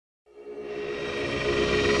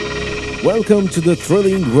Welcome to the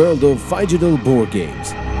thrilling world of Phygidal board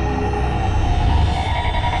games.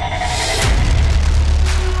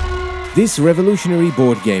 This revolutionary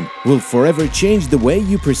board game will forever change the way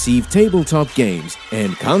you perceive tabletop games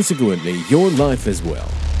and consequently your life as well.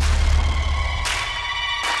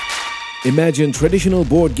 Imagine traditional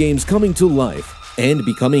board games coming to life and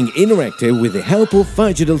becoming interactive with the help of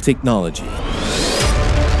Phygidal technology.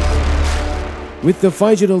 With the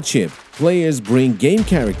Phygidal chip, players bring game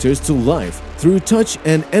characters to life through touch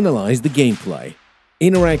and analyze the gameplay.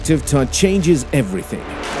 Interactive touch changes everything.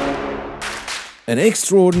 An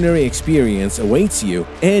extraordinary experience awaits you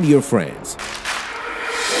and your friends.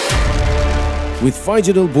 With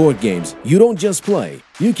Phygidal board games, you don't just play,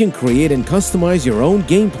 you can create and customize your own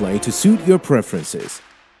gameplay to suit your preferences.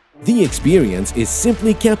 The experience is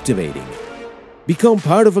simply captivating. Become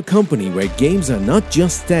part of a company where games are not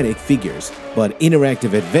just static figures, but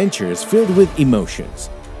interactive adventures filled with emotions.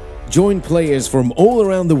 Join players from all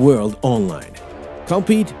around the world online.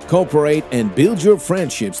 Compete, cooperate, and build your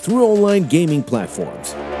friendships through online gaming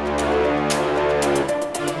platforms.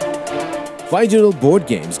 Phygidal board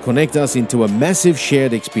games connect us into a massive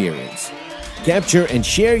shared experience. Capture and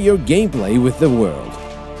share your gameplay with the world.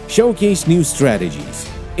 Showcase new strategies.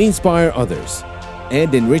 Inspire others.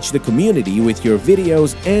 And enrich the community with your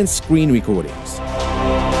videos and screen recordings.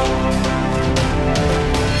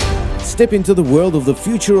 Step into the world of the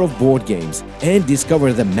future of board games and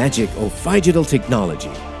discover the magic of Phygidal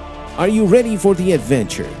technology. Are you ready for the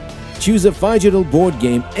adventure? Choose a Phygidal board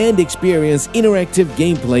game and experience interactive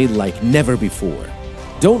gameplay like never before.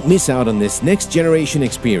 Don't miss out on this next generation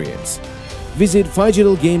experience. Visit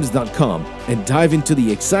phygidalgames.com and dive into the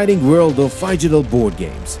exciting world of Phygidal board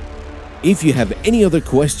games. If you have any other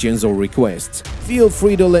questions or requests, feel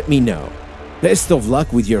free to let me know. Best of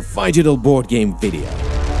luck with your Phygidal board game video.